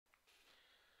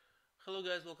Hello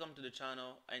guys, welcome to the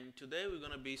channel, and today we're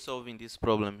gonna be solving this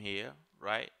problem here,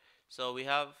 right? So we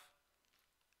have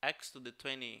x to the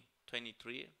 20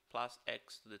 23 plus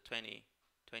x to the 20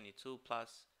 22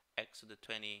 plus x to the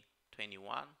 20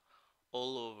 21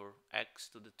 all over x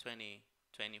to the 20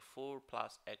 24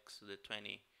 plus x to the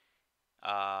 20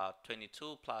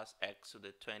 22 plus x to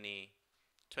the 20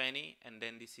 20, and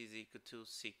then this is equal to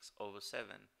 6 over 7.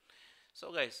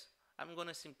 So guys, I'm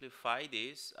gonna simplify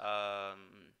this.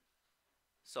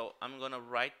 So I'm gonna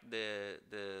write the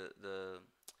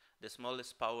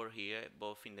smallest power here,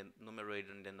 both in the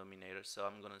numerator and denominator. So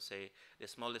I'm gonna say the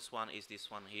smallest one is this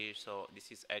one here. So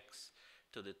this is x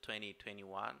to the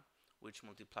 21, which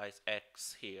multiplies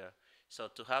x here. So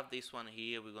to have this one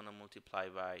here, we're gonna multiply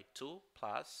by 2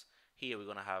 plus here we're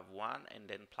gonna have 1 and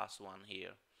then plus 1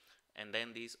 here. And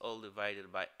then this all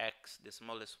divided by x. The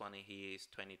smallest one here is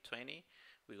 20.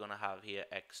 We're gonna have here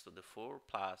x to the 4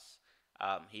 plus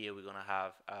here we're gonna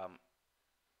have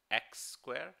x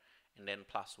squared and then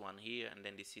plus 1 here, and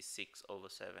then this is 6 over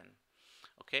 7.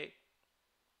 Okay,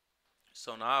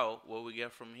 so now what we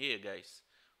get from here, guys,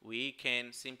 we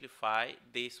can simplify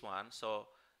this one. So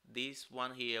this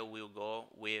one here will go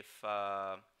with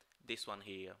this one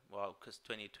here, well, because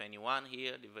 2021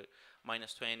 here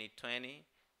minus 2020,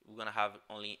 we're gonna have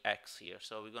only x here.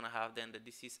 So we're gonna have then that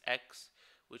this is x,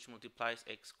 which multiplies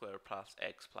x squared plus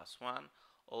x plus 1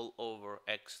 all over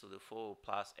x to the 4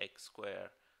 plus x squared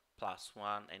plus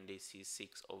 1, and this is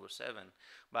 6 over 7.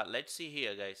 But let's see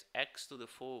here, guys, x to the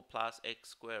 4 plus x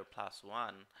squared plus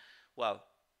 1. Well,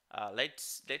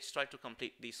 let's try to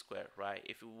complete this square, right?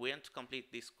 If we want to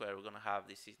complete this square, we're gonna have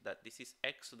this is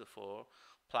x to the 4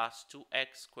 plus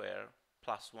 2x squared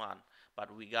plus 1,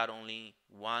 but we got only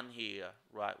 1 here,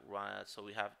 right? So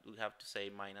we have to say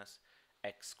minus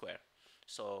x squared.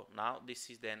 So now this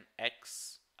is then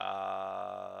x,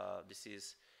 this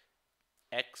is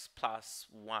x plus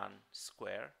 1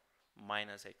 square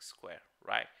minus x square,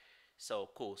 right? So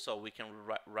cool. So we can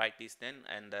write this then,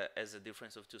 and as a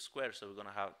difference of two squares, so we're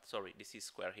gonna have, sorry, this is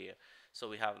square here, so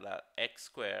we have the x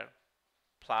square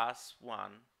plus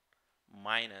 1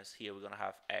 minus here we're gonna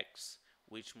have x,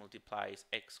 which multiplies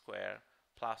x square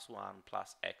plus 1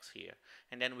 plus x here,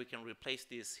 and then we can replace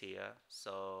this here.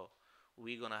 So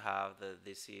we're gonna have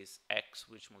this is x,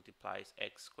 which multiplies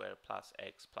x squared plus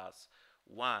x plus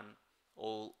 1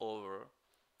 all over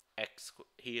x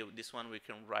here. This one we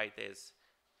can write as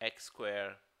x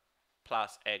squared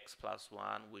plus x plus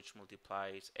 1, which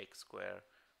multiplies x squared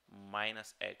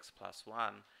minus x plus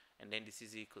 1, and then this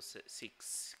is equal to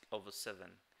 6 over 7,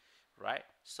 right?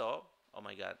 So, oh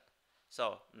my god,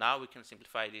 so now we can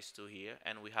simplify these two here,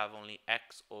 and we have only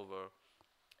x over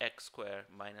x squared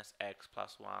minus x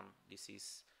plus 1. This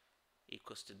is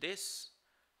equals to this,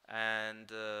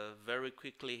 and very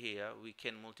quickly here we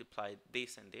can multiply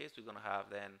this and this. We're gonna have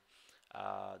then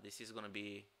this is gonna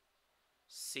be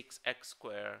 6x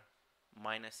squared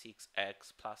minus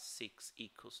 6x plus 6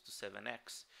 equals to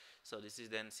 7x. So this is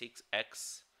then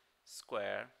 6x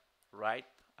squared, right,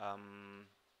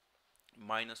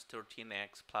 minus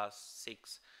 13x plus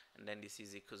 6, and then this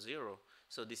is equal to 0.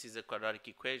 So this is a quadratic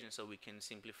equation, so we can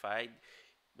simplify,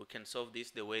 we can solve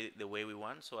this the way we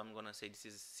want. So I'm gonna say this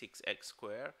is 6x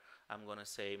squared. I'm gonna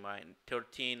say my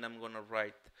 13, I'm gonna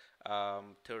write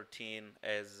 13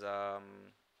 as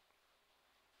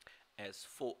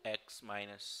 4x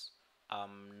minus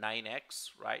 9x,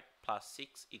 right, plus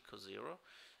 6 equals 0.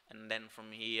 And then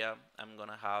from here I'm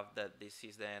gonna have that this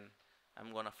is then,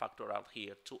 I'm gonna factor out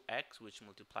here 2x, which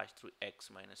multiplies 3x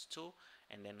minus 2,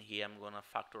 and then here I'm gonna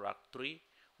factor out 3,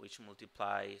 which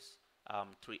multiplies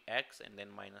 3x and then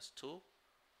minus 2,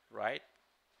 right?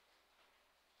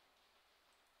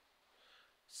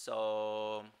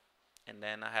 So, and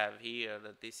then I have here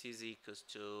that this is equals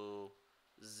to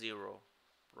 0,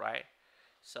 right?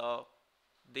 So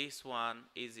this one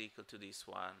is equal to this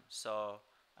one. So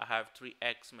I have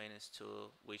 3x minus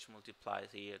 2, which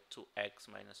multiplies here 2x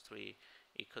minus 3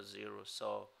 equals 0.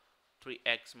 So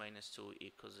 3x minus 2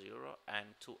 equals 0, and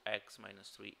 2x minus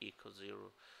 3 equals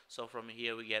 0. So from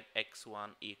here we get x1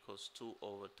 equals 2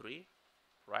 over 3,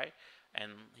 right?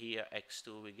 And here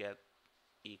x2 we get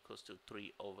equals to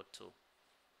 3 over 2.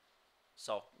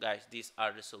 So guys, these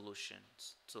are the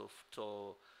solutions to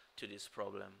this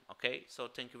problem. Okay, so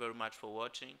thank you very much for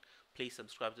watching. Please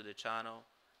subscribe to the channel,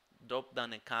 drop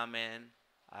down a comment,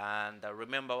 and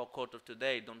remember our quote of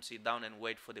today: don't sit down and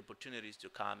wait for the opportunities to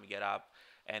come, get up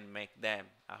and make them.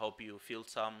 I hope you feel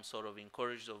some sort of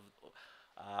encouraged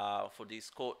for this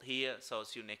quote here. So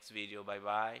see you next video. Bye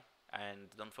bye, and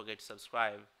don't forget to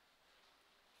subscribe.